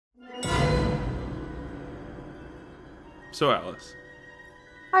So, Alice,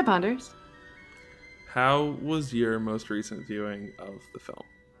 Hi, Ponders. how was your most recent viewing of the film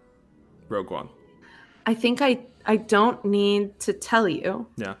Rogue One? I think I don't need to tell you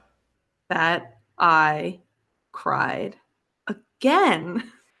Yeah. that I cried again.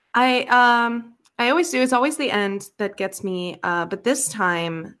 I always do. It's always the end that gets me. But this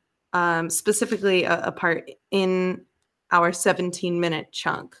time, specifically a part in our 17-minute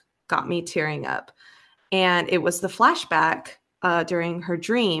chunk got me tearing up. And it was the flashback during her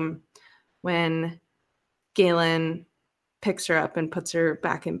dream when Galen picks her up and puts her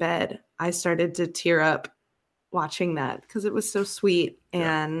back in bed. I started to tear up watching that because it was so sweet.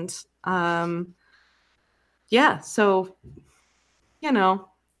 Yeah. And yeah, so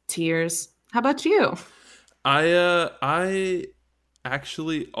tears. How about you? I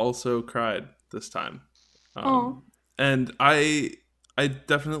actually also cried this time. Oh, And I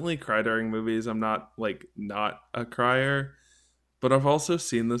definitely cry during movies. I'm not like not a crier, but I've also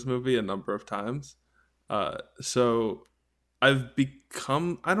seen this movie a number of times. So I've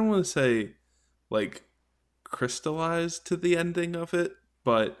become, I don't want to say like crystallized to the ending of it,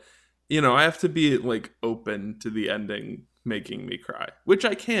 but I have to be like open to the ending making me cry, which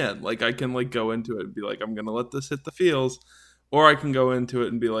I can. Like I can like go into it and be like, I'm gonna let this hit the feels, or I can go into it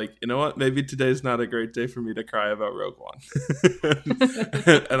and be like, you know what, maybe today's not a great day for me to cry about Rogue One,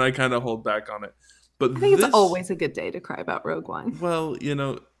 and I kind of hold back on it. But I think it's this, always a good day to cry about Rogue One. well,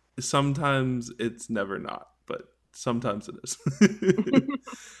 sometimes it's never not, but sometimes it is.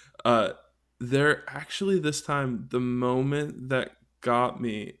 uh, there actually this time the moment that got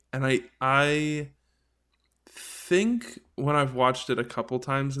me, and I think when I've watched it a couple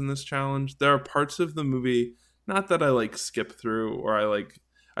times in this challenge, there are parts of the movie not that I like skip through or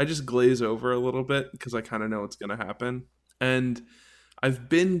I just glaze over a little bit because I kind of know what's going to happen. And I've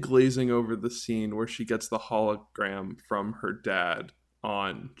been glazing over the scene where she gets the hologram from her dad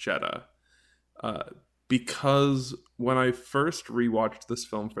on Jeddah. Uh, because when I first rewatched this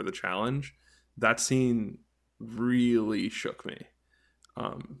film for the challenge, that scene really shook me.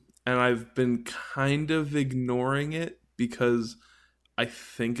 And I've been kind of ignoring it because I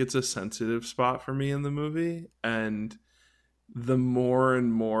think it's a sensitive spot for me in the movie. And the more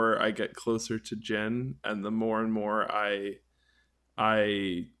and more I get closer to Jen, and the more and more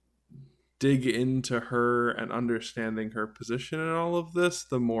I dig into her and understanding her position in all of this,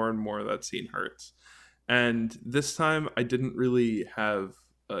 the more and more that scene hurts. And this time I didn't really have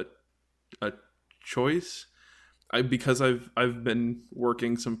a a choice. Because I've been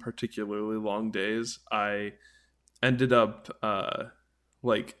working some particularly long days, I ended up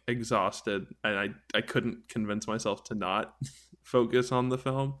like exhausted, and I couldn't convince myself to not focus on the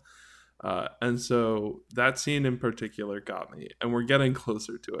film. And so that scene in particular got me, and we're getting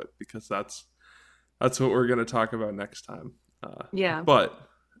closer to it because that's what we're going to talk about next time. Yeah. But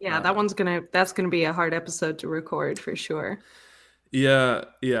Yeah, uh, that's gonna be a hard episode to record for sure. yeah,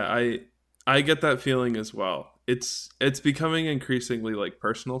 I get that feeling as well. It's becoming increasingly like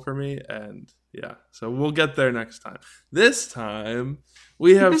personal for me, and yeah, so we'll get there next time. This time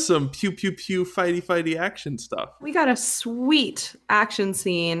we have some pew pew pew fighty fighty action stuff. We got a sweet action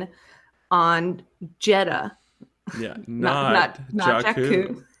scene on Jeddah. Yeah, Not not not not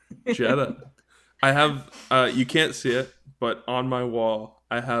Jakku, Jakku. Jeddah. I have you can't see it, but on my wall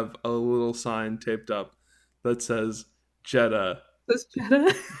I have a little sign taped up that says Jeddah This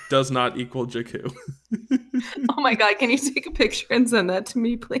Jeddah. does not equal Jakku. Oh my god, can you take a picture and send that to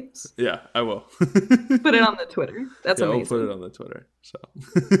me, please? Yeah, I will. Put it on the Twitter. That's Yeah, I'll put amazing. it on the Twitter. So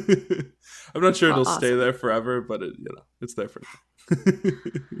I'm not sure it'll stay Awesome. there forever, but it's there for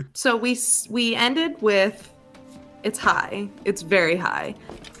So we ended with it's high. It's very high.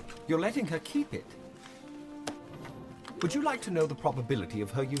 You're letting her keep it. Would you like to know the probability of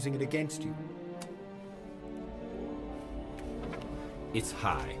her using it against you? It's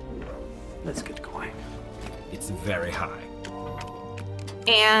high. Let's get going. It's very high.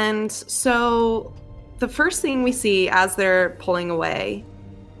 And so the first thing we see as they're pulling away,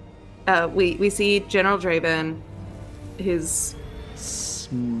 we see General Draven, his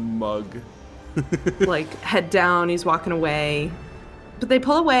smug. like head down, he's walking away. But they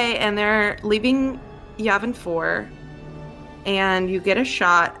pull away and they're leaving Yavin 4, and you get a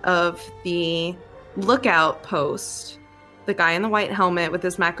shot of the lookout post, the guy in the white helmet with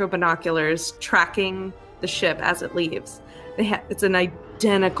his macro binoculars tracking the ship as it leaves. It's an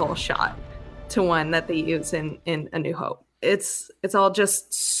identical shot to one that they use in A New Hope. It's all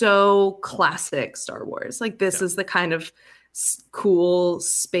just so classic Star Wars. Like this is the kind of cool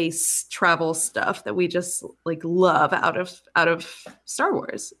space travel stuff that we just like love out of Star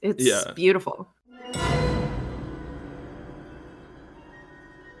Wars. It's beautiful.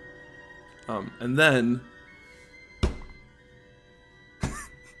 And then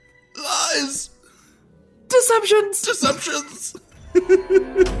lies, deceptions.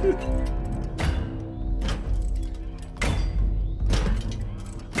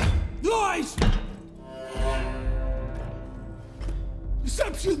 Lies!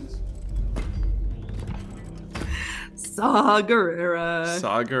 Deceptions! Saw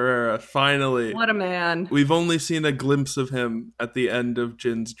Gerrera. Finally. What a man. We've only seen a glimpse of him at the end of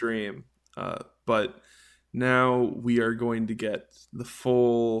Jin's dream, but now we are going to get the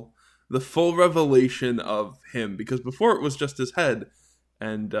full revelation of him, because before it was just his head,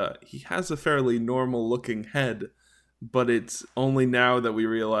 and he has a fairly normal looking head, but it's only now that we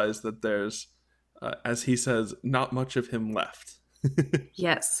realize that there's, as he says, not much of him left.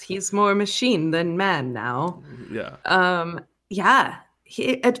 Yes, he's more machine than man now. Yeah.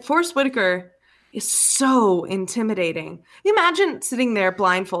 Forrest Whitaker is so intimidating. Imagine sitting there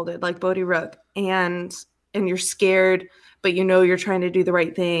blindfolded like Bodhi Rook, and you're scared, but you know you're trying to do the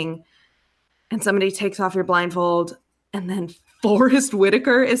right thing, and somebody takes off your blindfold, and then Forrest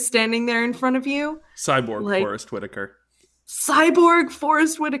Whitaker is standing there in front of you. Cyborg Forrest Whitaker. Cyborg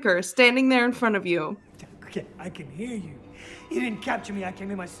Forrest Whitaker standing there in front of you. Okay, I can hear you. You didn't capture me. I came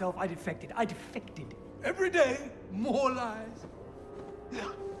in myself. I defected. Every day, more lies.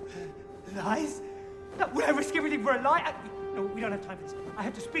 Lies? No, would I risk everything for a lie? No, we don't have time for this. I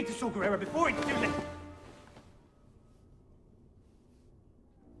have to speak to Saw Gerrera before it's too late.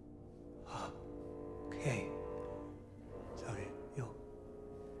 Okay. Sorry, yo.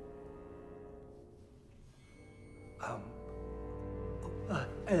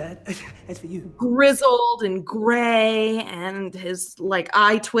 That's for you. Grizzled and gray, and his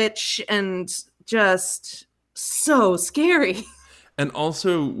eye twitch, and just so scary. And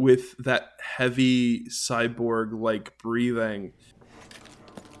also with that heavy cyborg-like breathing.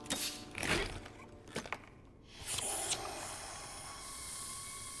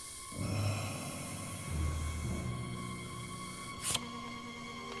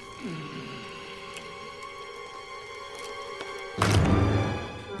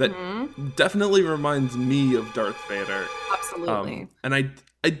 That definitely reminds me of Darth Vader. Absolutely. And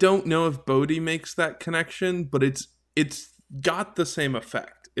I don't know if Bodhi makes that connection, but it's got the same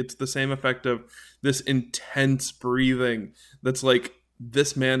effect. It's the same effect of this intense breathing that's like,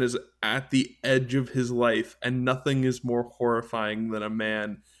 this man is at the edge of his life, and nothing is more horrifying than a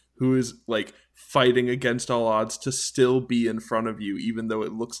man who is fighting against all odds to still be in front of you, even though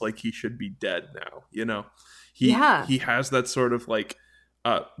it looks like he should be dead now. You know, he has that sort of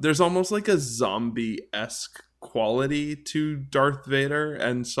there's almost like a zombie-esque quality to Darth Vader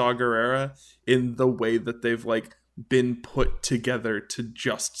and Saw Gerrera in the way that they've been put together to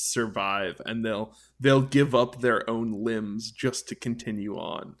just survive, and they'll give up their own limbs just to continue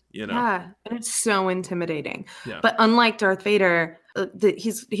on, you know. Yeah, and it's so intimidating. Yeah. But unlike Darth Vader,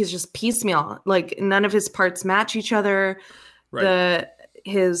 he's just piecemeal. None of his parts match each other. Right.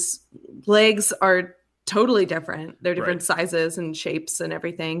 His legs are totally different. They're different Right. sizes and shapes and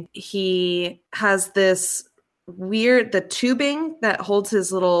everything. He has this the tubing that holds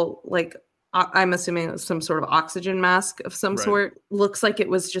his little I'm assuming it's some sort of oxygen mask of some Right. sort. Looks like it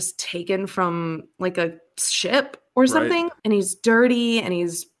was just taken from a ship or Right. something. And he's dirty and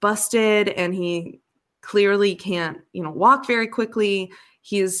he's busted and he clearly can't, walk very quickly.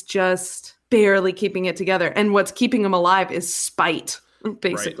 He's just barely keeping it together. And what's keeping him alive is spite,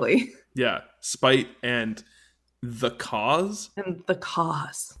 basically. Yeah, spite and the cause. And the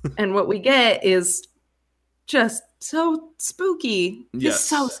cause. And what we get is just so spooky. Just Yes.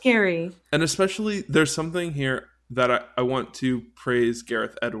 so scary. And especially, there's something here that I want to praise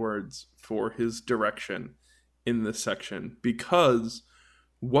Gareth Edwards for his direction in this section, because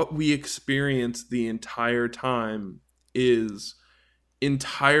what we experience the entire time is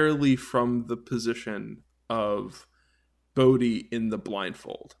entirely from the position of Bodhi in the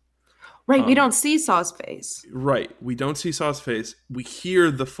blindfold. Right, we don't see Saw's face. Right. We don't see Saw's face. We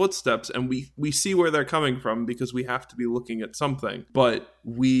hear the footsteps, and we see where they're coming from because we have to be looking at something. But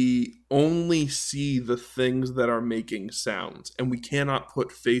we only see the things that are making sounds, and we cannot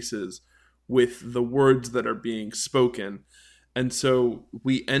put faces with the words that are being spoken. And so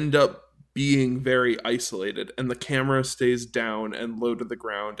we end up being very isolated, and the camera stays down and low to the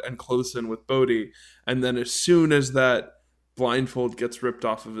ground and close in with Bodhi. And then as soon as that blindfold gets ripped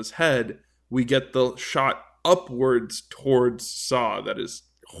off of his head, we get the shot upwards towards Saw that is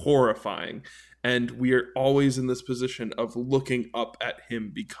horrifying, and we are always in this position of looking up at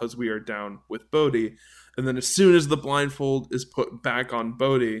him because we are down with Bodhi. And then as soon as the blindfold is put back on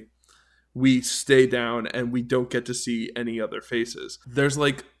Bodhi, we stay down and we don't get to see any other faces. There's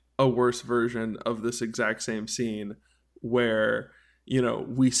a worse version of this exact same scene where, you know,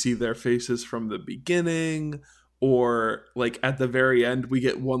 we see their faces from the beginning, or like at the very end we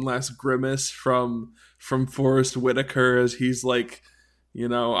get one last grimace from Forrest Whitaker as he's like, you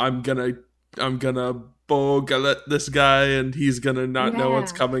know, I'm gonna boggle this guy and he's gonna not know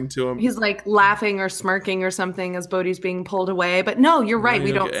what's coming to him. He's like laughing or smirking or something as Bodhi's being pulled away. But no, you're right.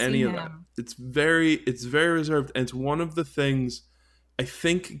 We don't see him. That. It's very reserved, and it's one of the things I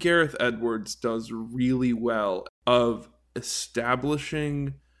think Gareth Edwards does really well of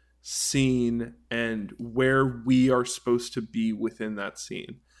establishing scene and where we are supposed to be within that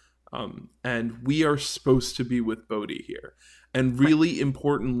scene. And we are supposed to be with Bodhi here. And really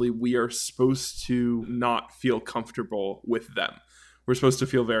importantly, we are supposed to not feel comfortable with them. We're supposed to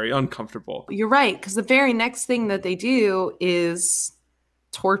feel very uncomfortable. You're right, because the very next thing that they do is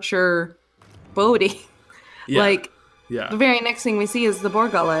torture Bodhi. Yeah. The very next thing we see is the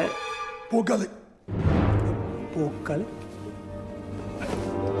Borgullet. Borgullet. Borgullet?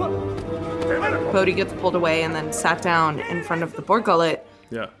 Bodhi gets pulled away and then sat down in front of the Borgullet.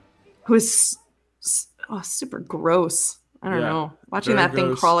 Yeah. Who is super gross. I don't know. Watching Very that thing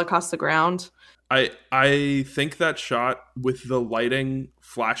gross. crawl across the ground. I think that shot with the lighting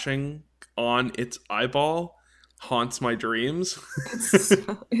flashing on its eyeball haunts my dreams.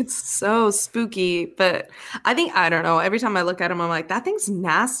 It's so spooky, but I don't know. Every time I look at him, I'm like, that thing's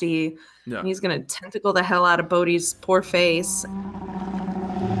nasty. Yeah. And he's gonna tentacle the hell out of Bodhi's poor face.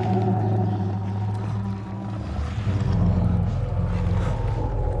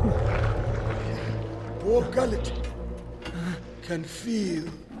 Borgullet can feel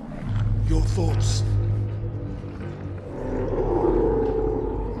your thoughts.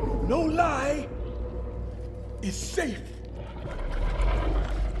 No lie is safe.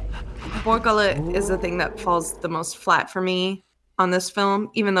 Borgullet is the thing that falls the most flat for me on this film,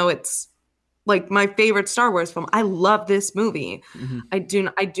 even though it's like my favorite Star Wars film. I love this movie. Mm-hmm.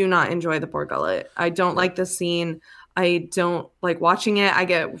 I do not enjoy the Borgullet. I don't like this scene. I don't like watching it. I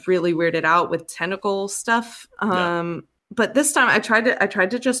get really weirded out with tentacle stuff. But this time I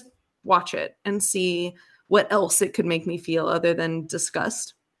tried to just watch it and see what else it could make me feel other than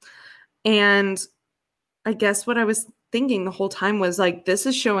disgust. And I guess what I was thinking the whole time was like, this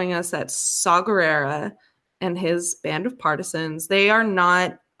is showing us that Saw Gerrera and his band of partisans, they are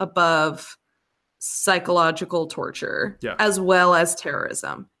not above psychological torture as well as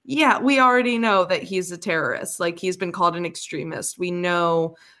terrorism. Yeah, we already know that he's a terrorist. Like, he's been called an extremist. We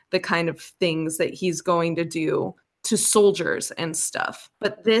know the kind of things that he's going to do to soldiers and stuff.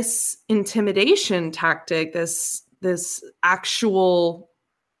 But this intimidation tactic, this actual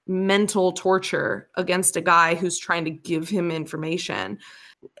mental torture against a guy who's trying to give him information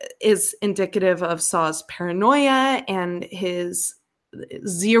is indicative of Saw's paranoia and his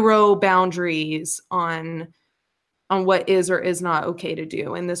zero boundaries on what is or is not okay to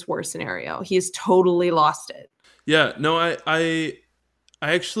do in this war scenario. He's totally lost it. Yeah, no, I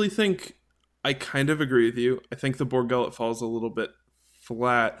actually think I kind of agree with you. I think the Borgullet falls a little bit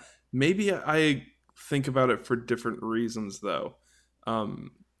flat. Maybe I think about it for different reasons, though.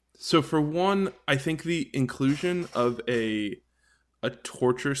 So for one, I think the inclusion of a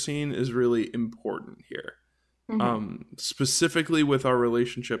torture scene is really important here. Mm-hmm. Specifically with our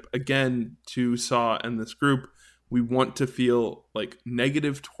relationship, again, to Saw and this group, we want to feel like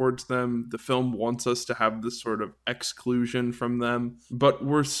negative towards them. The film wants us to have this sort of exclusion from them, but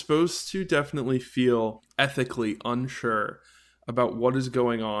we're supposed to definitely feel ethically unsure about what is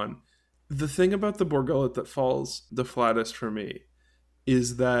going on. The thing about the Borgullet that falls the flattest for me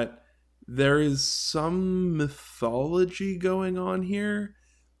is that there is some mythology going on here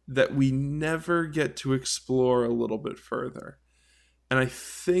that we never get to explore a little bit further. And I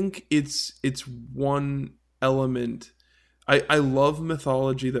think it's one element. I love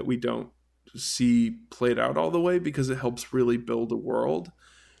mythology that we don't see played out all the way because it helps really build a world.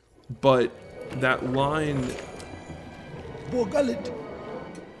 But that line, Borgullet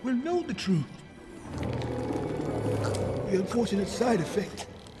will know the truth. The unfortunate side effect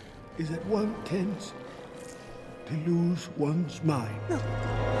is that one tends to lose one's mind.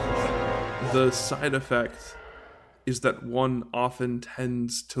 The side effect is that one often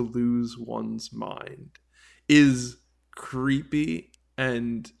tends to lose one's mind, is creepy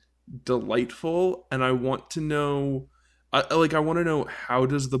and delightful. And I want to know, I want to know, how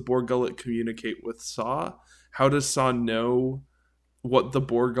does the Borgullet communicate with Saw? How does Saw know what the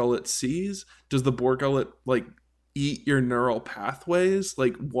Borgullet sees? Does the Borgullet like eat your neural pathways?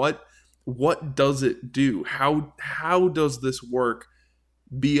 Like what does it do? How does this work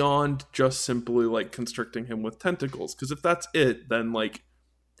beyond just simply like constricting him with tentacles? Because if that's it, then like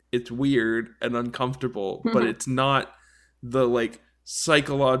it's weird and uncomfortable, but it's not the like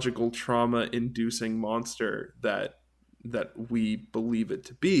psychological trauma inducing monster that we believe it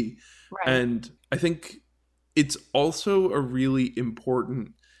to be. Right. And I think it's also a really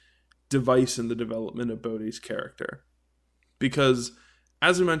important device in the development of Bodhi's character, because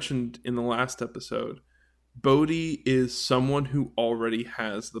as I mentioned in the last episode, Bodhi is someone who already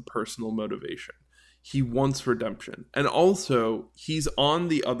has the personal motivation. He wants redemption. And also, he's on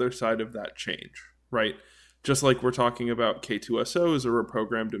the other side of that change, right? Just like we're talking about K2SO is a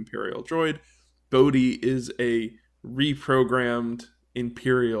reprogrammed Imperial droid, Bodhi is a reprogrammed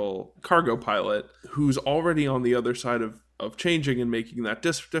Imperial cargo pilot who's already on the other side of changing and making that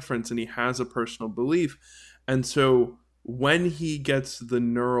difference, and he has a personal belief. And so when he gets the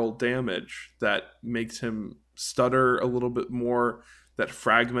neural damage that makes him stutter a little bit more, that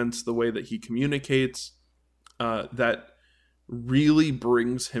fragments the way that he communicates, that really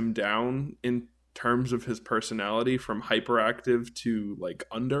brings him down in terms of his personality from hyperactive to like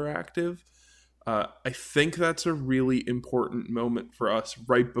underactive. I think that's a really important moment for us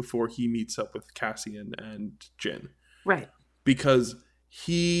right before he meets up with Cassian and Jyn. Right. Because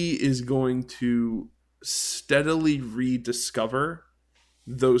he is going to steadily rediscover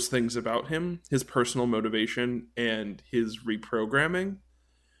those things about him, his personal motivation and his reprogramming,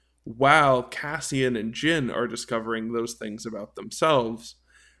 while Cassian and Jyn are discovering those things about themselves.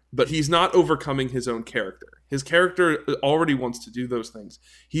 But he's not overcoming his own character. His character already wants to do those things.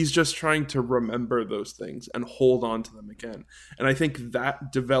 He's just trying to remember those things and hold on to them again. And I think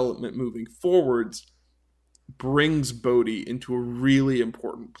that development moving forwards brings Bodhi into a really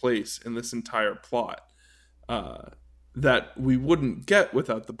important place in this entire plot that we wouldn't get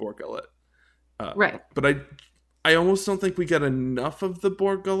without the Borg Gullet. Right. But I almost don't think we get enough of the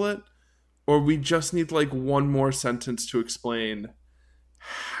Borg Gullet, or we just need like one more sentence to explain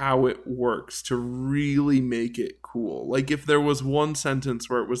how it works to really make it cool. Like if there was one sentence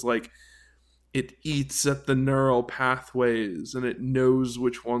where it was like, it eats at the neural pathways and it knows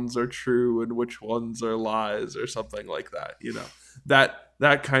which ones are true and which ones are lies, or something like that, you know,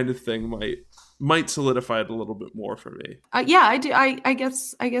 that kind of thing might solidify it a little bit more for me. Yeah, I do. I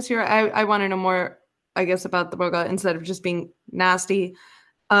guess you're right. I want to know more, I guess, about the Borg Gullet instead of just being nasty.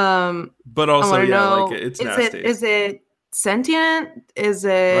 But also, yeah, know, like it's nasty. Is it sentient? Is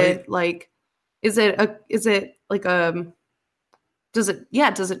it like, does it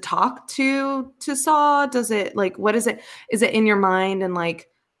talk to Saw? Does it like, what is it? Is it in your mind and like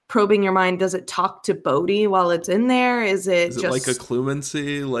probing your mind? Does it talk to Bodhi while it's in there? Is it just like a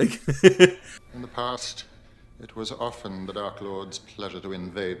clumancy? Like in the past, it was often the Dark Lord's pleasure to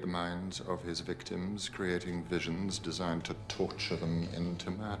invade the minds of his victims, creating visions designed to torture them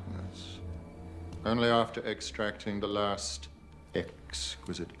into madness. Only after extracting the last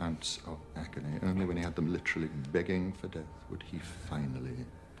exquisite ounce of agony, only when he had them literally begging for death, would he finally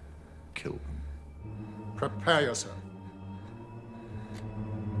kill them. Prepare yourself.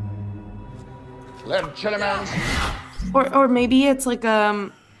 or maybe it's like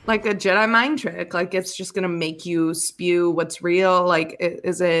a Jedi mind trick. Like it's just gonna make you spew what's real. Like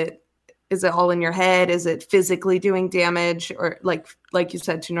is it all in your head? Is it physically doing damage, or like you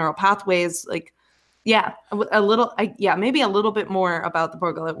said, to neural pathways? Like, yeah, maybe a little bit more about the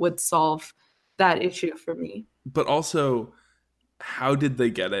Borg Gullet would solve that issue for me. But also, how did they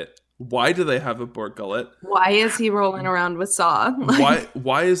get it? Why do they have a Borg Gullet? Why is he rolling around with Saw?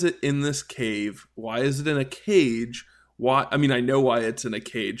 Why is it in this cave? Why is it in a cage? Why? I mean, I know why it's in a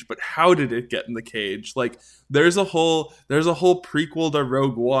cage, but how did it get in the cage? Like, there's a whole prequel to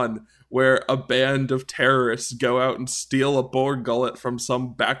Rogue One where a band of terrorists go out and steal a Borg Gullet from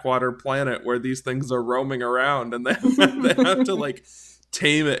some backwater planet where these things are roaming around, and they have to like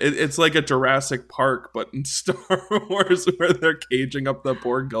tame it. It's like a Jurassic Park, but in Star Wars, where they're caging up the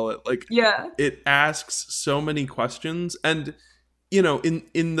Borg Gullet. Like, yeah, it asks so many questions. And you know,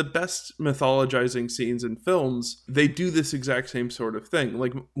 in the best mythologizing scenes in films, they do this exact same sort of thing.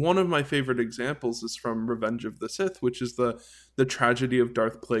 Like, one of my favorite examples is from Revenge of the Sith, which is the tragedy of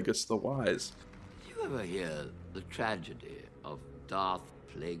Darth Plagueis the Wise. Did you ever hear the tragedy of Darth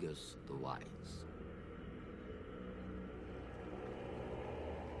Plagueis the Wise?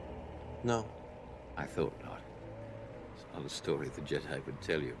 No, I thought not. It's not a story the Jedi would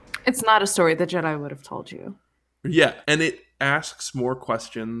tell you. It's not a story the Jedi would have told you. Yeah, and it asks more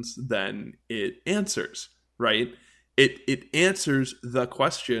questions than it answers, right? It answers the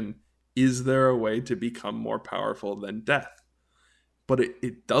question, is there a way to become more powerful than death? But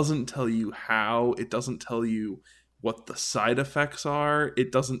it doesn't tell you how. It doesn't tell you what the side effects are.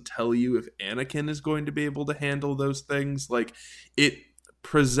 It doesn't tell you if Anakin is going to be able to handle those things. Like, it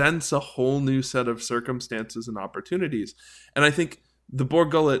presents a whole new set of circumstances and opportunities. And I think the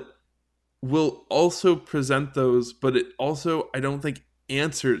Borg Gullet will also present those, but it also, I don't think,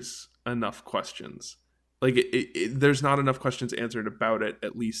 answers enough questions. Like, there's not enough questions answered about it,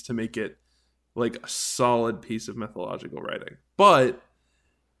 at least to make it like a solid piece of mythological writing. But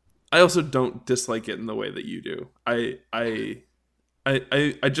I also don't dislike it in the way that you do. I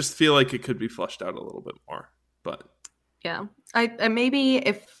just feel like it could be fleshed out a little bit more. But yeah, I maybe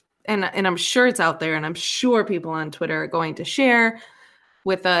if and I'm sure it's out there, and I'm sure people on Twitter are going to share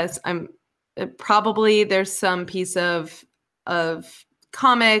with us. Probably there's some piece of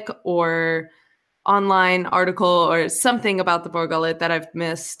comic or online article or something about the Borg Gullet that I've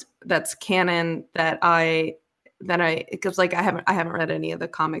missed that's canon that I because like I haven't read any of the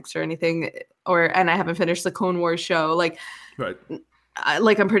comics or anything, and I haven't finished the Clone Wars show. Like, right.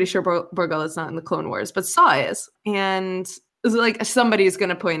 I'm pretty sure Borg Gullet's not in the Clone Wars, but Saw is, and it's like somebody's going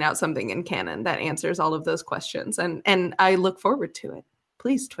to point out something in canon that answers all of those questions, and I look forward to it.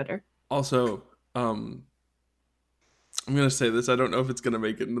 Please, Twitter. Also, I'm going to say this. I don't know if it's going to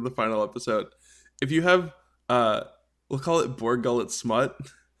make it into the final episode. If you have, we'll call it Borg Gullet smut.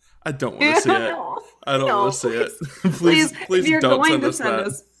 I don't want to see it. I don't want to see it. please don't send us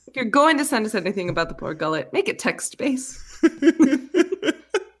that. If you're going to send us anything about the Borg Gullet, make it text-based.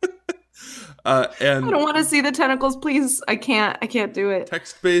 And I don't want to see the tentacles, please. I can't do it.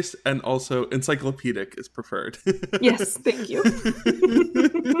 Text-based and also encyclopedic is preferred. Yes, thank you.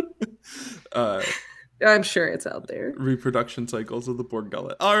 I'm sure it's out there. Reproduction cycles of the Borg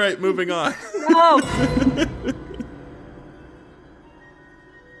Gullet. All right, moving on. No.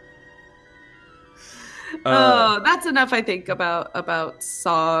 That's enough, I think, about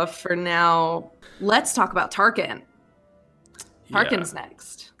Saw for now. Let's talk about Tarkin. Tarkin's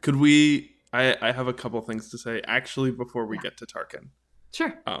next. Could we... I have a couple things to say, actually, before we get to Tarkin.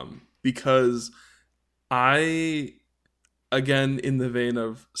 Sure. Because I, again, in the vein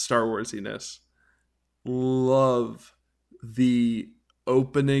of Star Warsiness, love the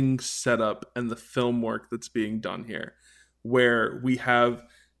opening setup and the film work that's being done here, where we have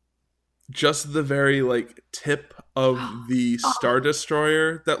just the very like tip of the Star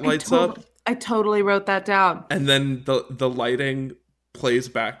Destroyer that lights up. I totally wrote that down. And then the lighting plays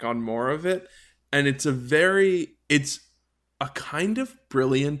back on more of it, and it's a kind of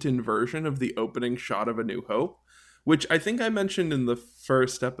brilliant inversion of the opening shot of A New Hope, which I think I mentioned in the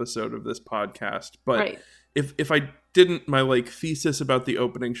first episode of this podcast. But right. if I didn't, my like thesis about the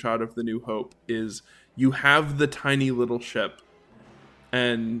opening shot of The New Hope is you have the tiny little ship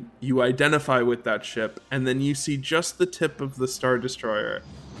and you identify with that ship, and then you see just the tip of the Star Destroyer,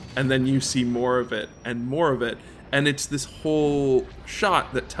 and then you see more of it and more of it. And it's this whole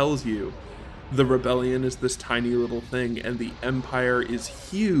shot that tells you the rebellion is this tiny little thing and the Empire is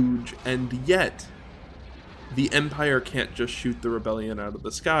huge, and yet the Empire can't just shoot the rebellion out of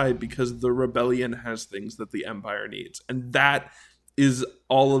the sky because the rebellion has things that the Empire needs. And that is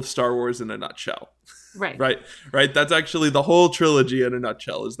all of Star Wars in a nutshell. Right. Right. That's actually the whole trilogy in a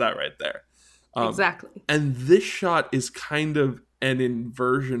nutshell, is that right there. Exactly. And this shot is kind of an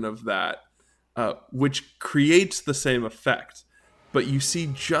inversion of that. Which creates the same effect, but you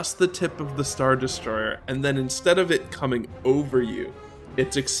see just the tip of the Star Destroyer, and then instead of it coming over you,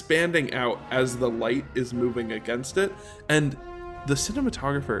 it's expanding out as the light is moving against it, and the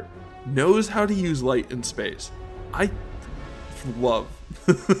cinematographer knows how to use light in space. I love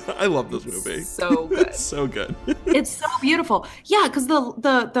this movie. So good. It's so good. It's so beautiful. Yeah, because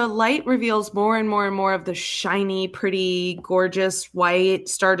the light reveals more and more and more of the shiny, pretty, gorgeous white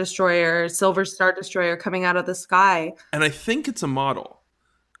Star Destroyer, silver Star Destroyer coming out of the sky. And I think it's a model.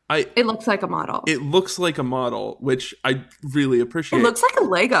 It looks like a model. It looks like a model, which I really appreciate. It looks like a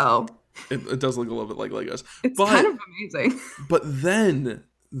Lego. It does look a little bit like Legos. It's kind of amazing. But then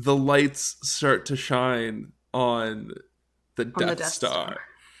the lights start to shine on the Death Star.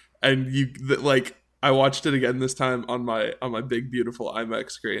 And I watched it again this time on my big beautiful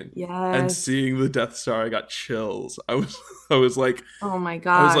IMAX screen. Yes. And seeing the Death Star, I got chills. I was like, oh my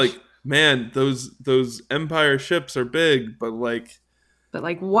gosh. I was like, man, those Empire ships are big, but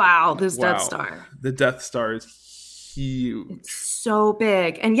wow, this Death Star. The Death Star is huge. It's so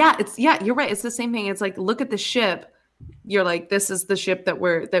big. And you're right. It's the same thing. It's like, look at the ship. You're like, this is the ship that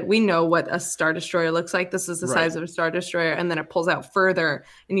we know what a Star Destroyer looks like. This is the size of a Star Destroyer. And then it pulls out further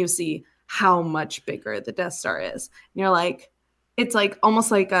and you see how much bigger the Death Star is. And you're like, it's like almost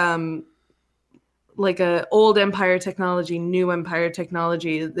like a old Empire technology, new Empire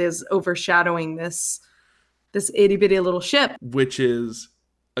technology is overshadowing this itty bitty little ship. Which is,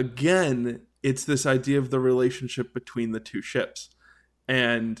 again, it's this idea of the relationship between the two ships.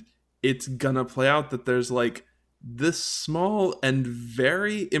 And it's gonna play out that there's like this small and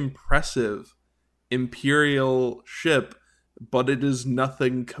very impressive Imperial ship, but it is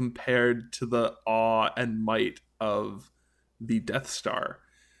nothing compared to the awe and might of the Death Star.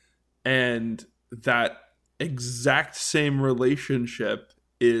 And that exact same relationship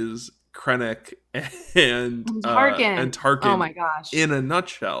is Krennic and Tarkin. Oh my gosh. In a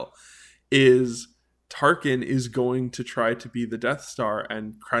nutshell, is Tarkin is going to try to be the Death Star,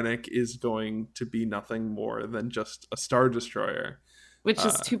 and Krennic is going to be nothing more than just a Star Destroyer. Which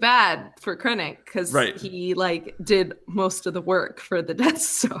is too bad for Krennic, because he like did most of the work for the Death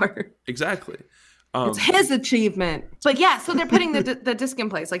Star. Exactly. It's his achievement. But yeah, so they're putting the disc in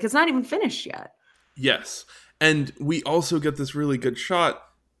place. Like, it's not even finished yet. Yes. And we also get this really good shot,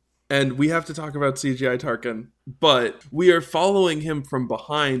 and we have to talk about CGI Tarkin, but we are following him from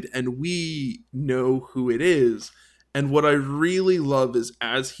behind, and we know who it is. And what I really love is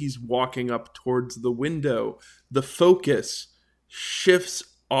as he's walking up towards the window, the focus shifts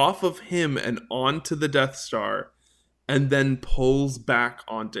off of him and onto the Death Star, and then pulls back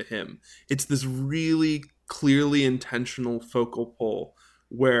onto him. It's this really clearly intentional focal pull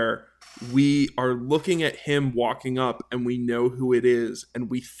where we are looking at him walking up and we know who it is, and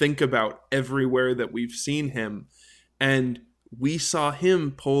we think about everywhere that we've seen him, and we saw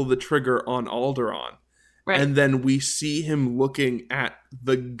him pull the trigger on Alderaan. Right. And then we see him looking at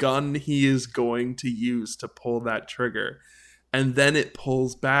the gun he is going to use to pull that trigger. And then it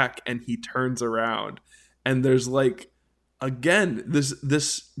pulls back and he turns around. And there's like, again,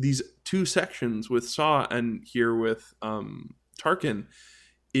 these two sections with Saw and here with Tarkin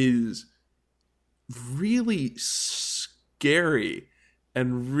is really scary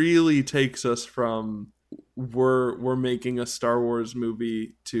and really takes us from we're making a Star Wars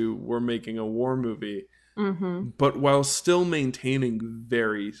movie to we're making a war movie. Mm-hmm. But while still maintaining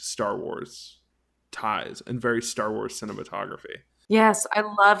very Star Wars ties and very Star Wars cinematography. Yes, I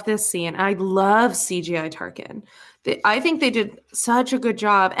love this scene. I love CGI Tarkin. I think they did such a good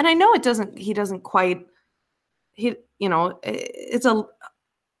job. And I know it's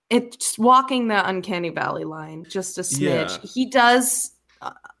walking the uncanny valley line just a smidge. Yeah. He does,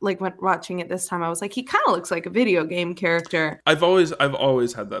 like when watching it this time, I was like, he kind of looks like a video game character. I've always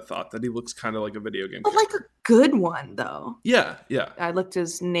had that thought that he looks kind of like a video game character. Like a good one, though. Yeah. I looked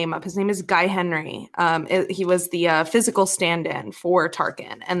his name up. His name is Guy Henry. He was the physical stand-in for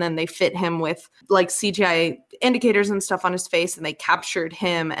Tarkin, and then they fit him with like CGI indicators and stuff on his face, and they captured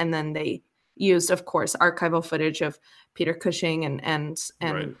him, and then they used, of course, archival footage of Peter Cushing and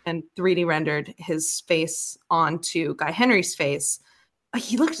 3D rendered his face onto Guy Henry's face.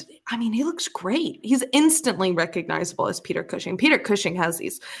 He looks great. He's instantly recognizable as Peter Cushing. Peter Cushing has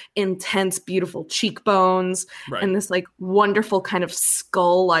these intense, beautiful cheekbones and this like wonderful kind of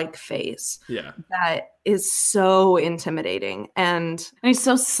skull-like face. Yeah. That is so intimidating. And he's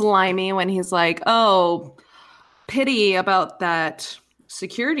so slimy when he's like, oh, pity about that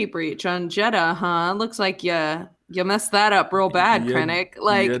security breach on Jeddah, huh? Looks like you messed that up real bad, Krennic.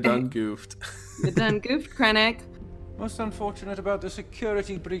 Like, you done goofed. You done goofed, Krennic. Most unfortunate about the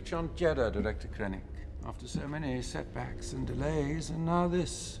security breach on Jeddah, Director Krennic. After so many setbacks and delays, and now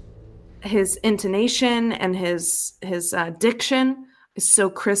this. His intonation and his diction is so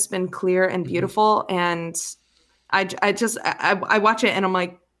crisp and clear and beautiful, and I watch it and I'm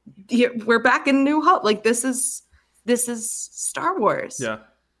like, we're back in New Hope. Like this is Star Wars. Yeah.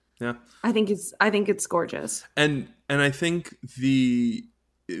 I think it's gorgeous. And I think the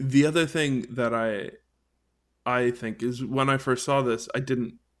other thing that I think is when I first saw this, I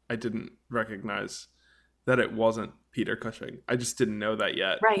didn't recognize that it wasn't Peter Cushing. I just didn't know that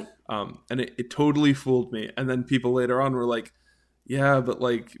yet. Right. And it totally fooled me. And then people later on were like, yeah, but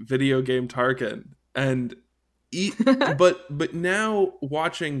like video game Tarkin. And but now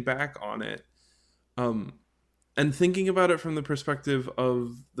watching back on it, and thinking about it from the perspective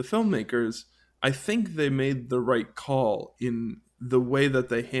of the filmmakers, I think they made the right call in the way that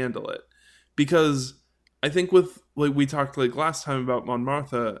they handle it. Because I think with, like, we talked like last time about Mon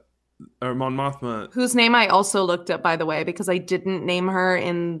Mothma, whose name I also looked up, by the way, because I didn't name her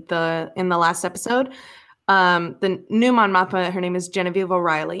in the last episode. The new Mon Mothma, her name is Genevieve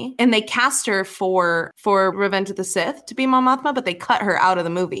O'Reilly, and they cast her for Revenge of the Sith to be Mon Mothma, but they cut her out of the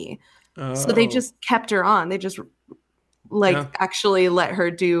movie. Oh. So they just kept her on. They just actually let her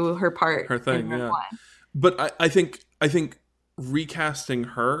do her part, her thing. Yeah. But I think recasting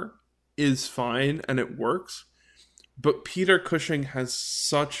her is fine and it works, but Peter Cushing has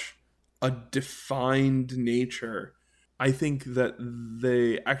such a defined nature. I think that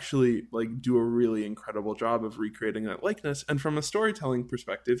they actually like do a really incredible job of recreating that likeness. And from a storytelling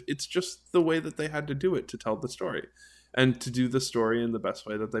perspective, it's just the way that they had to do it to tell the story and to do the story in the best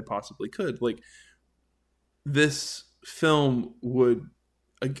way that they possibly could. Like, this film would,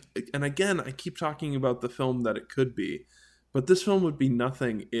 and again, I keep talking about the film that it could be, but this film would be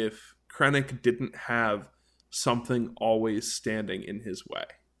nothing if Krennic didn't have something always standing in his way,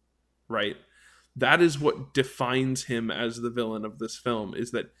 right? That is what defines him as the villain of this film,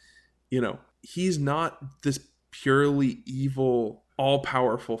 is that, you know, he's not this purely evil,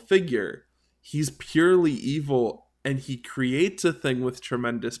 all-powerful figure. He's purely evil, and he creates a thing with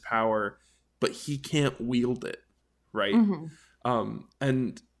tremendous power, but he can't wield it, right? Mm-hmm.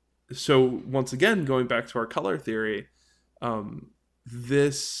 And so, once again, going back to our color theory,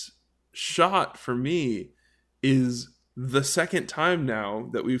 this shot, for me, is the second time now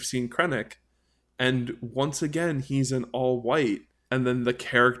that we've seen Krennic. And once again, he's in all white. And then the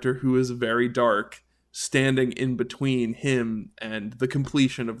character who is very dark standing in between him and the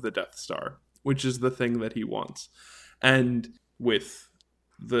completion of the Death Star, which is the thing that he wants. And with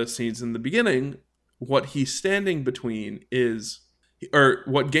the scenes in the beginning, what he's standing between is, or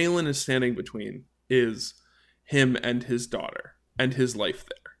what Galen is standing between is him and his daughter and his life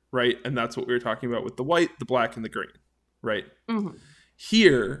there, right? And that's what we were talking about with the white, the black, and the green, right? Mm-hmm.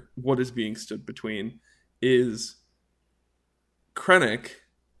 Here, what is being stood between is Krennic.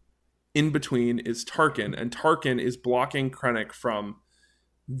 In between is Tarkin, and Tarkin is blocking Krennic from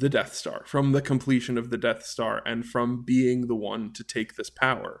the Death Star, from the completion of the Death Star, and from being the one to take this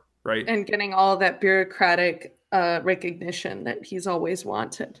power, right? And getting all that bureaucratic recognition that he's always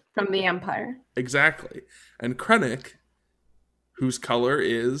wanted from the Empire. Exactly. And Krennic, whose color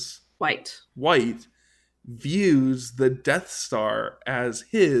is white, views the Death Star as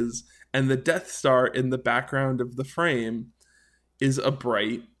his, and the Death Star in the background of the frame is a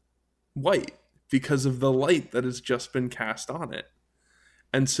bright white because of the light that has just been cast on it.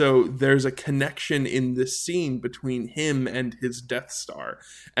 And so there's a connection in this scene between him and his Death Star.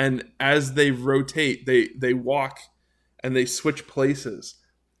 And as they rotate, they walk and they switch places.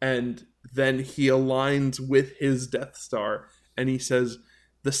 And then he aligns with his Death Star and he says,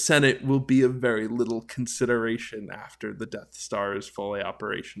 the Senate will be of very little consideration after the Death Star is fully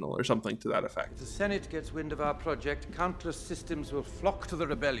operational, or something to that effect. If the Senate gets wind of our project, countless systems will flock to the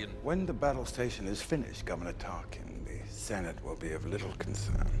rebellion. When the battle station is finished, Governor Tarkin, the Senate will be of little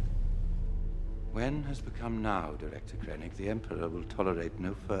concern. When has become now, Director Krennic. The Emperor will tolerate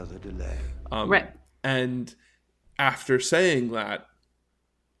no further delay. Right. And after saying that,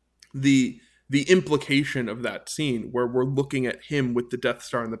 the implication of that scene where we're looking at him with the Death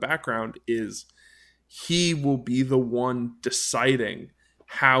Star in the background is he will be the one deciding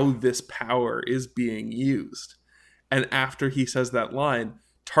how this power is being used. And after he says that line,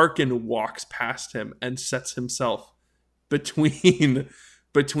 Tarkin walks past him and sets himself between him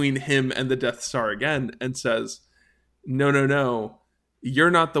and the Death Star again and says, no,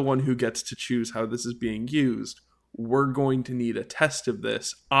 you're not the one who gets to choose how this is being used. We're going to need a test of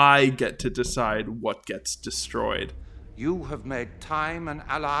this. I get to decide what gets destroyed. You have made time an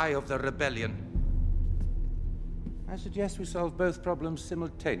ally of the rebellion. I suggest we solve both problems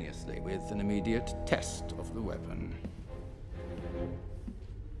simultaneously with an immediate test of the weapon.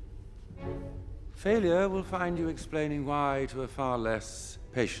 Failure will find you explaining why to a far less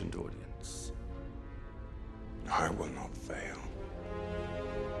patient audience. I will not fail.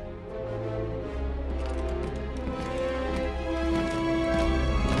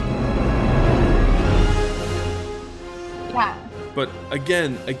 Yeah. But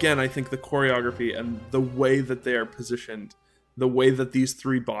again, I think the choreography and the way that they are positioned, the way that these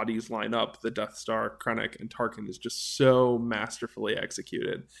three bodies line up, the Death Star, Krennic, and Tarkin, is just so masterfully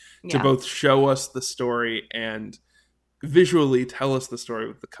executed to both show us the story and visually tell us the story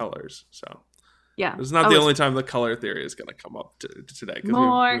with the colors. So yeah, it's not the only time the color theory is going to come up today.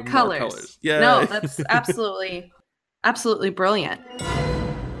 More colors. Yeah, no, that's absolutely brilliant.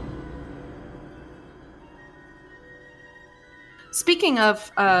 Speaking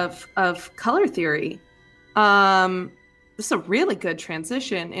of color theory, this is a really good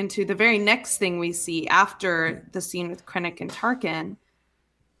transition into the very next thing we see after the scene with Krennic and Tarkin,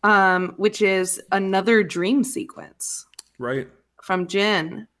 which is another dream sequence, right, from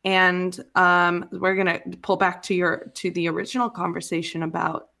Jyn. And we're gonna pull back to the original conversation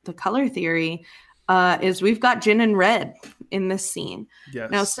about the color theory. Is we've got Jyn and Red in this scene. Yes.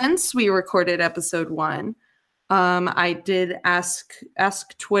 Now, since we recorded episode 1. I did ask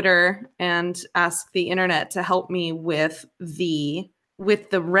Twitter and ask the internet to help me with the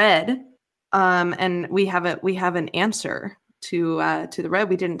red And we have an answer to the red.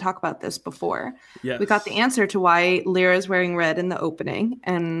 We didn't talk about this before. Yes. We got the answer to why Lyra is wearing red in the opening,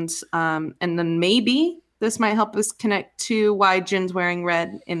 and then maybe this might help us connect to why Jin's wearing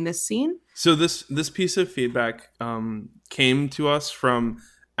red in this scene. So this piece of feedback came to us from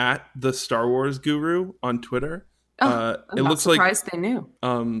 @the Star Wars Guru on Twitter. I'm it not looks surprised like they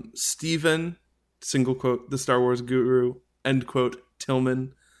knew. Stephen, single quote, the Star Wars Guru, end quote,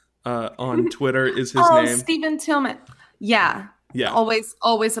 Tillman on Twitter is his name. Stephen Tillman. Yeah. Yeah.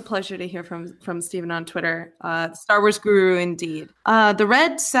 Always a pleasure to hear from Stephen on Twitter. Star Wars Guru indeed. The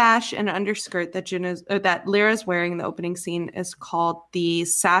red sash and underskirt that Lyra's wearing in the opening scene is called the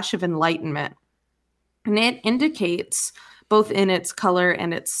Sash of Enlightenment. And it indicates, both in its color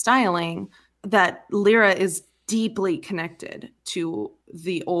and its styling, that Lyra is deeply connected to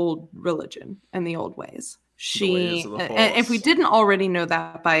the old religion and the old ways. And if we didn't already know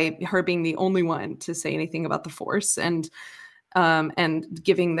that by her being the only one to say anything about the Force and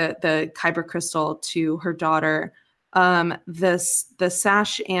giving the Kyber crystal to her daughter, the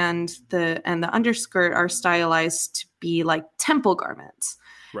sash and the underskirt are stylized to be like temple garments.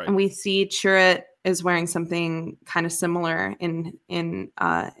 Right. And we see Chirrut is wearing something kind of similar in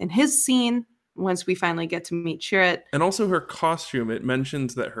his scene once we finally get to meet Chirrut. And also her costume, it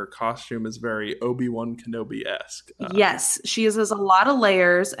mentions that her costume is very Obi-Wan Kenobi-esque. Yes, she uses a lot of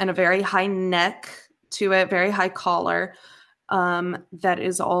layers and a very high neck to it, very high collar. That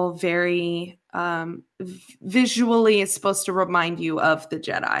is all very visually is supposed to remind you of the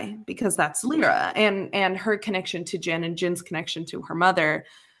Jedi, because that's Lyra, and her connection to Jin and Jin's connection to her mother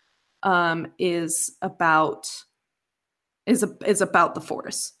is about the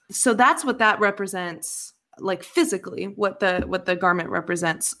Force. So that's what that represents, like physically, what the garment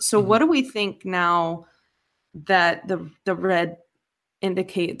represents. So what do we think now that the red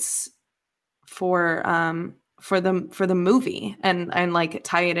indicates for the movie, and like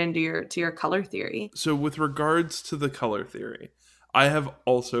tie it into your color theory? So with regards to the color theory, I have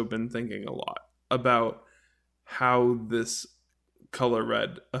also been thinking a lot about how this color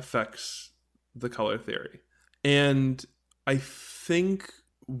red affects the color theory. And I think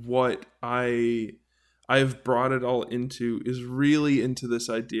what I've brought it all into is really into this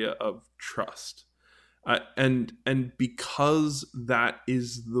idea of trust. And because that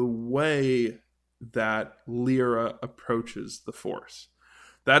is the way that Lyra approaches the Force.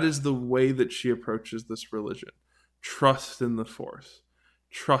 That is the way that she approaches this religion. Trust in the Force.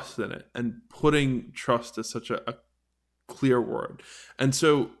 Trust in it. And putting trust is such a clear word. And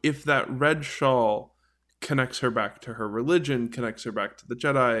so if that red shawl connects her back to her religion, connects her back to the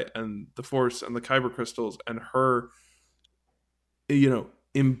Jedi and the Force and the Kyber crystals, and her,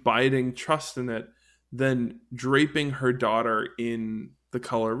 imbibing trust in it, then draping her daughter in the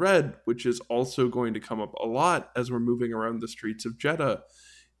color red, which is also going to come up a lot as we're moving around the streets of Jeddah,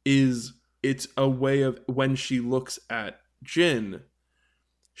 it's a way of, when she looks at Jin,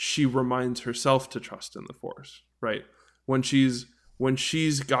 she reminds herself to trust in the Force, right? When she's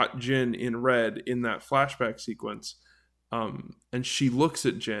got Jin in red in that flashback sequence, and she looks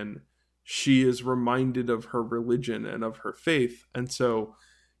at Jin, she is reminded of her religion and of her faith. And so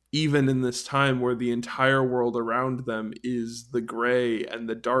even in this time where the entire world around them is the gray and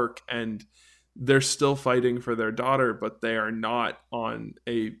the dark, and they're still fighting for their daughter, but they are not on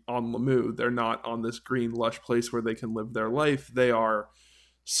Lamu. They're not on this green, lush place where they can live their life. They are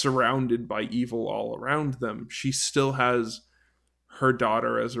surrounded by evil all around them. She still has her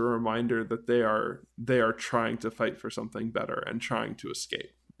daughter as a reminder that they are trying to fight for something better and trying to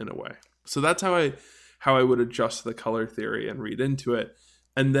escape in a way. So that's how I would adjust the color theory and read into it.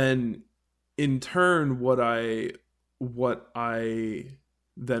 And then in turn, what I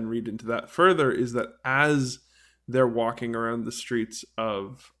then read into that further is that as they're walking around the streets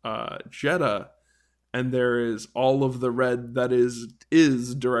of Jeddah, and there is all of the red that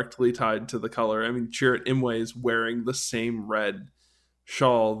is directly tied to the color. I mean, Chirrut Imwe is wearing the same red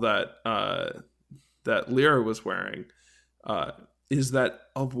shawl that Lyra was wearing. Is that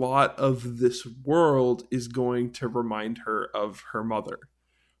a lot of this world is going to remind her of her mother,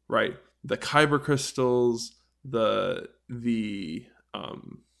 right? The Kyber crystals, the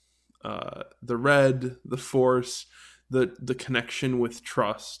red, the Force, the connection with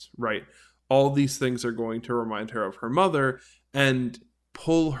trust, right? All these things are going to remind her of her mother and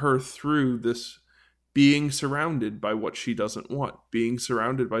pull her through this being surrounded by what she doesn't want, being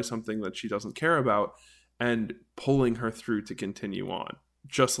surrounded by something that she doesn't care about, and pulling her through to continue on,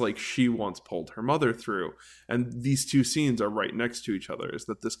 just like she once pulled her mother through. And these two scenes are right next to each other, is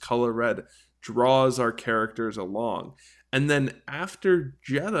that this color red draws our characters along. And then after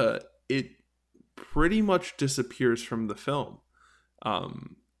Jeddah, pretty much disappears from the film.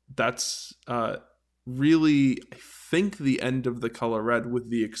 That's really, I think, the end of The Color Red, with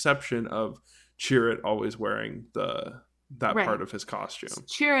the exception of Chirrut always wearing that Right. part of his costume.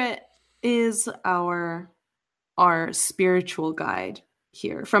 Chirrut is our spiritual guide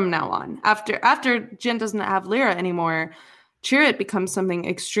here from now on. After Jin doesn't have Lyra anymore, Chirrut becomes something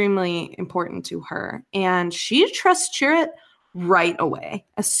extremely important to her, and she trusts Chirrut right away.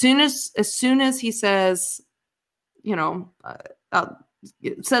 As soon as he says,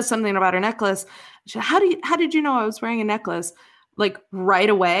 says something about her necklace, how did you know I was wearing a necklace? Like right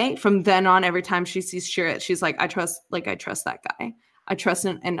away, from then on, every time she sees Chirrut, she's like, I trust that guy. I trust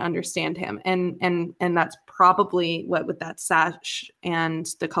and understand him. And that's probably what, with that sash and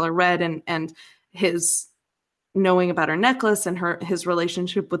The Color Red and his knowing about her necklace and his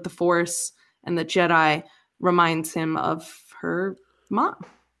relationship with the Force and the Jedi, reminds him of her mom.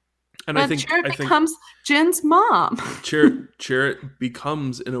 And but I think becomes Jin's mom. Chirrut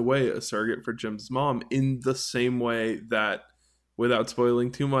becomes, in a way, a surrogate for Jin's mom, in the same way that, without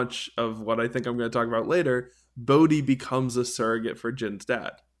spoiling too much of what I think I'm going to talk about later, Bodhi becomes a surrogate for Jin's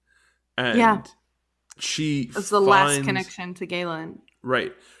dad. And she it's the last connection to Galen.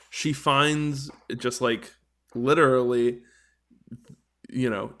 Right. She finds, just like literally,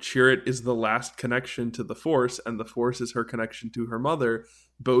 Chirrut is the last connection to the Force, and the Force is her connection to her mother.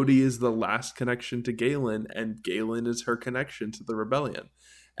 Bodhi is the last connection to Galen, and Galen is her connection to the rebellion.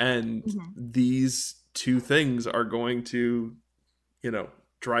 And these two things are going to,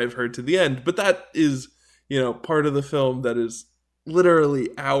 drive her to the end. But that is, part of the film that is literally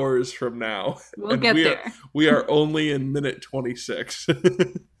hours from now. We'll get there. We are only in minute 26.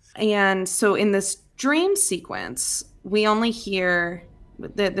 And so in this dream sequence, we only hear,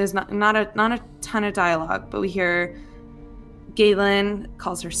 there's not a ton of dialogue, but we hear Galen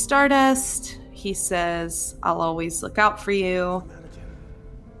calls her Stardust. He says, I'll always look out for you.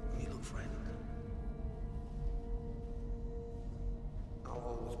 I'll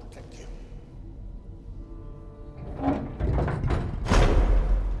always protect you.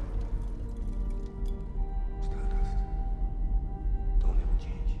 Stardust. Don't ever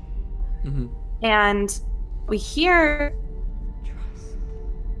change. Mm-hmm. And we hear,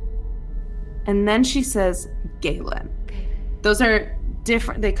 and then she says, Galen. Those are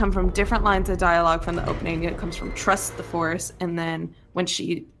different. They come from different lines of dialogue from the opening. It comes from trust the Force, and then when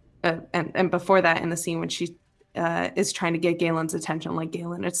she, and before that in the scene when she is trying to get Galen's attention, like,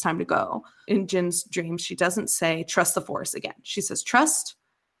 Galen, it's time to go. In Jin's dream, she doesn't say trust the Force again. She says trust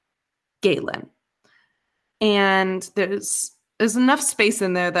Galen. And there's enough space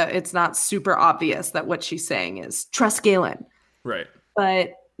in there that it's not super obvious that what she's saying is trust Galen. Right.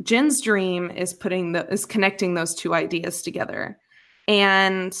 But Jin's dream is connecting those two ideas together.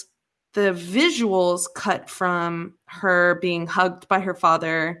 And the visuals cut from her being hugged by her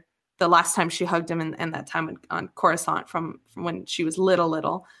father the last time she hugged him, and that time on Coruscant from when she was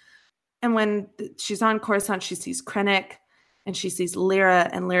little. And when she's on Coruscant, she sees Krennic and she sees Lyra,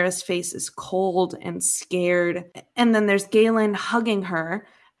 and Lyra's face is cold and scared. And then there's Galen hugging her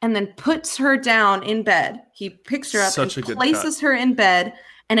and then puts her down in bed. He picks her up and places her in bed.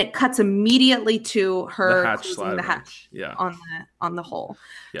 And it cuts immediately to her closing the hatch on the hole.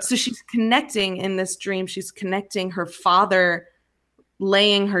 Yeah. So she's connecting in this dream. She's connecting her father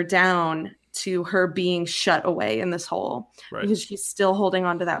laying her down to her being shut away in this hole. Right. Because she's still holding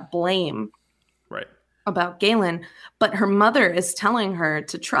on to that blame about Galen. But her mother is telling her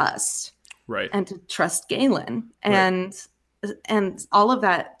to trust. Right. And to trust Galen. And all of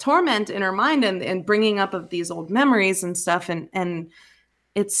that torment in her mind and bringing up of these old memories and stuff. And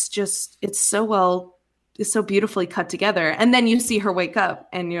it's so beautifully cut together. And then you see her wake up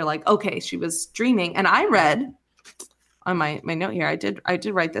and you're like, okay, she was dreaming. And I read on my note here, I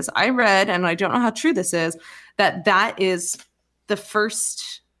did write this. I read, and I don't know how true this is, that is the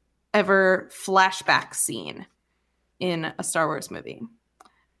first ever flashback scene in a Star Wars movie.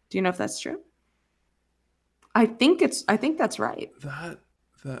 Do you know if that's true? I think that's right.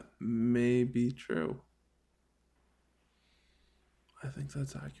 That may be true. I think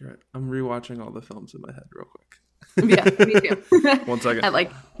that's accurate. I'm rewatching all the films in my head real quick. Yeah, me too. 1 second. At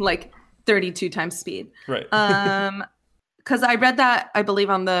like 32 times speed. Right. Because I read that, I believe,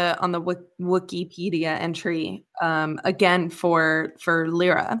 on the Wikipedia entry again for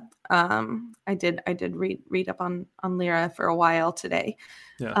Lyra. I did read up on Lyra for a while today.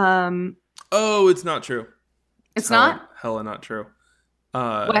 Yeah. It's not true. It's not? Hella not true.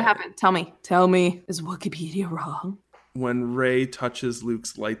 What happened? Tell me. Is Wikipedia wrong? When Rey touches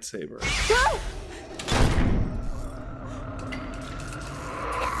Luke's lightsaber.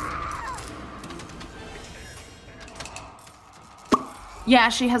 Yeah,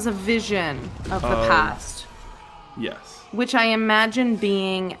 she has a vision of the past. Yes. Which I imagine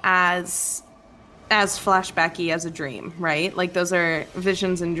being as flashbacky as a dream, right? Like those are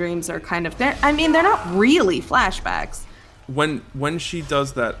visions and dreams are kind of they're not really flashbacks. When she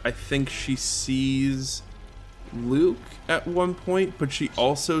does that, I think she sees Luke at one point, but she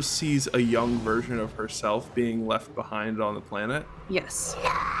also sees a young version of herself being left behind on the planet. Yes.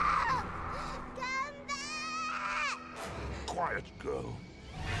 Quiet, girl.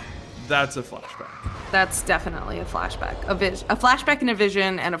 That's a flashback. That's definitely a flashback. A flashback and a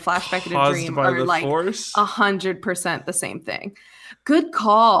vision and a flashback and a Caused dream by are the like Force? 100% the same thing. Good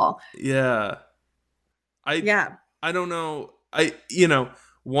call. Yeah. I don't know.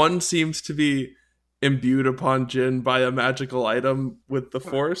 One seems to be imbued upon Jin by a magical item with the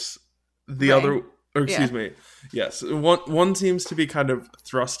Force. The other, or excuse me, yes, one seems to be kind of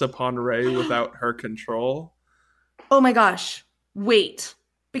thrust upon Rey without her control. Oh my gosh! Wait,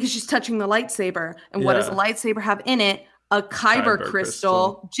 because she's touching the lightsaber, and what does the lightsaber have in it? A kyber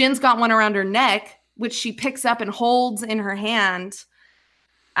crystal. Jin's got one around her neck, which she picks up and holds in her hand.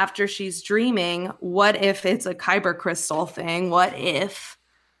 After she's dreaming, what if it's a kyber crystal thing? What if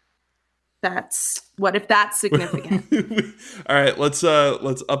that's significant? All right, let's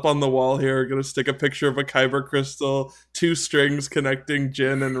up on the wall here. We're gonna stick a picture of a kyber crystal, 2 strings connecting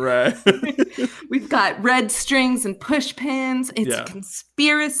Jin and Rey. We've got red strings and push pins. It's a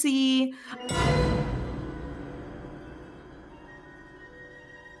conspiracy.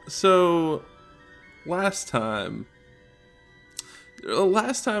 So, last time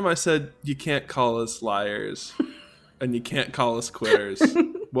I said you can't call us liars and you can't call us quitters.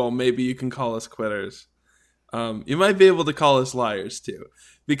 Well, maybe you can call us quitters. You might be able to call us liars too.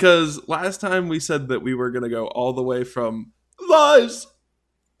 Because last time we said that we were going to go all the way from lies,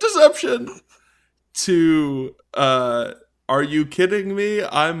 deception, to are you kidding me?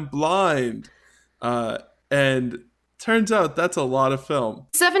 I'm blind. And turns out that's a lot of film.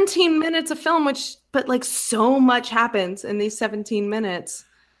 17 minutes of film, but like so much happens in these 17 minutes.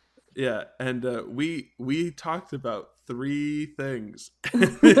 Yeah, and we talked about 3 things.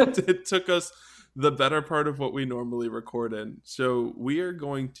 It took us the better part of what we normally record in. So we are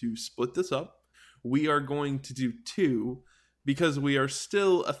going to split this up. We are going to do 2 because we are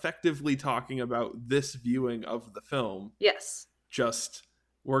still effectively talking about this viewing of the film. Yes. Just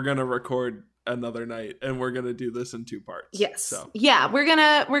we're going to record another night and we're going to do this in 2 parts. Yes. So. Yeah, we're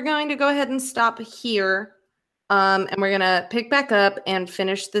going to go ahead and stop here. And we're going to pick back up and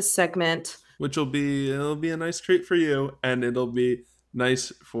finish this segment. Which it'll be a nice treat for you, and it'll be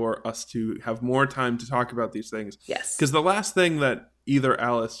nice for us to have more time to talk about these things. Yes. Because the last thing that either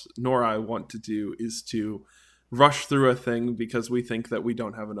Alice nor I want to do is to rush through a thing because we think that we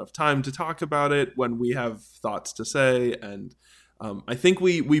don't have enough time to talk about it when we have thoughts to say. And I think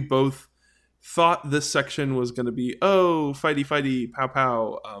we both thought this section was going to be, fighty, pow,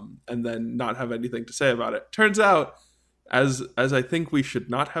 pow, and then not have anything to say about it. Turns out, as I think we should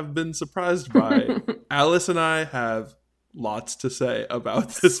not have been surprised by, Alice and I have lots to say about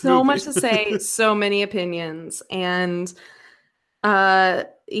this movie. So much to say, so many opinions. And because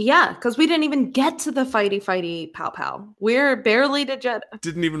we didn't even get to the fighty, pow, pow. We're barely to Jedha.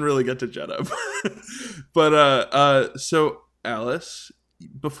 Didn't even really get to Jedha. But so Alice,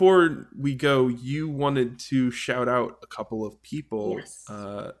 before we go, you wanted to shout out a couple of people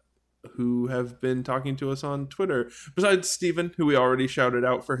who have been talking to us on Twitter, besides Stephen, who we already shouted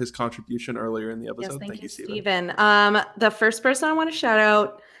out for his contribution earlier in the episode. Yes, thank you, Stephen. The first person I want to shout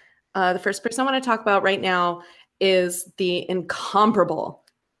out, the first person I want to talk about right now is the incomparable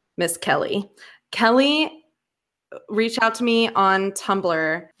Miss Kelly. Kelly reached out to me on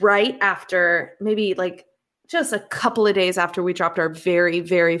Tumblr right after, maybe like just a couple of days after we dropped our very,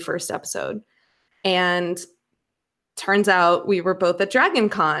 very first episode. And turns out we were both at Dragon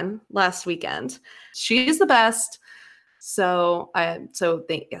Con last weekend. She's the best. Thank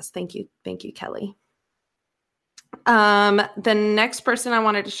you, Kelly. The next person I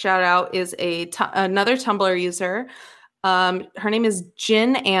wanted to shout out is another Tumblr user. Her name is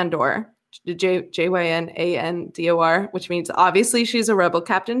Jyn Andor, Jynandor, which means obviously she's a Rebel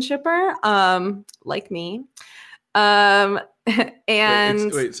Captain shipper, like me. And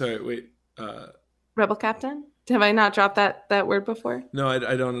wait. Rebel Captain? Have I not dropped that word before? No,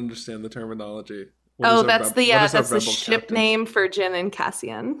 I don't understand the terminology. That's the ship captain name for Jyn and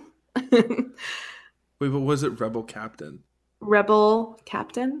Cassian. Wait, but was it Rebel Captain? Rebel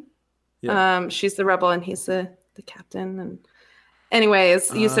Captain? Yeah. She's the rebel and he's the captain.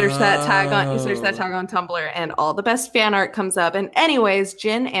 Anyways, you search that tag on Tumblr, and all the best fan art comes up. And anyways,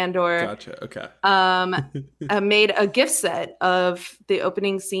 Jin Andor Gotcha. Okay. made a gift set of the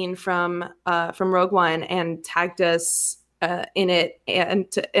opening scene from Rogue One and tagged us in it,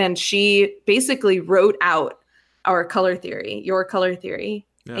 and she basically wrote out your color theory,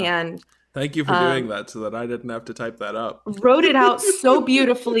 Yeah. and Thank you for doing that so that I didn't have to type that up. wrote it out so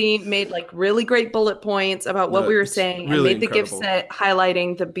beautifully, made like really great bullet points about what we were saying, really and made the gift set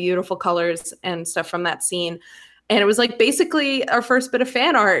highlighting the beautiful colors and stuff from that scene. And it was like basically our first bit of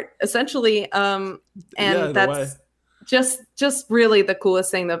fan art, essentially. And that's just really the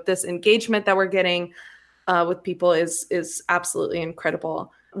coolest thing, that this engagement that we're getting with people is absolutely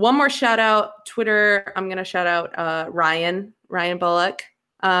incredible. One more shout out, Twitter. I'm going to shout out Ryan Bullock.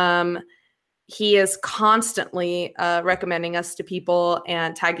 He is constantly recommending us to people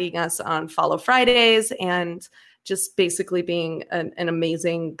and tagging us on Follow Fridays, and just basically being an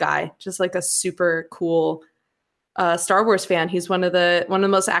amazing guy, just like a super cool Star Wars fan. He's one of the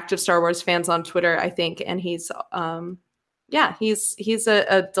most active Star Wars fans on Twitter, I think, and he's a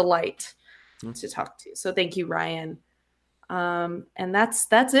delight to talk to. So thank you, Ryan. And that's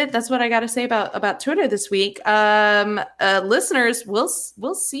it. That's what I got to say about Twitter this week. Listeners,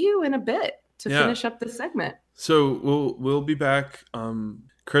 we'll see you in a bit to finish up this segment. So we'll be back.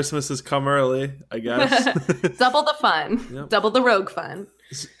 Christmas has come early, I guess. Double the fun. Yep. Double the rogue fun.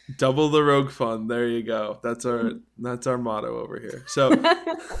 Double the rogue fun. There you go. That's our motto over here.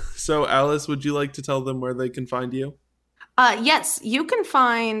 So Alice, would you like to tell them where they can find you? Yes, you can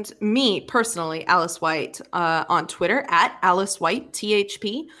find me personally, Alice White, on Twitter at Alice White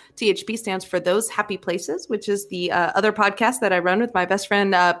THP. THP stands for Those Happy Places, which is the other podcast that I run with my best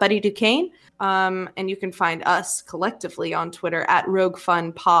friend Buddy Duquesne. And you can find us collectively on Twitter at Rogue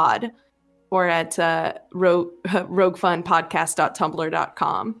Fun Pod, or at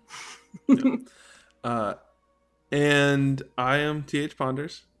roguefunpodcast.tumblr.com. And I am TH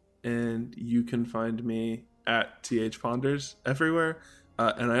Ponders, and you can find me at TH Ponders everywhere.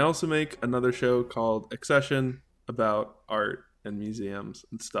 And I also make another show called Accession about art and museums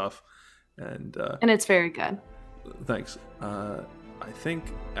and stuff. And it's very good. Thanks. I think,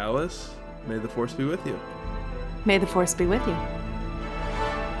 Alice, may the Force be with you. May the Force be with you.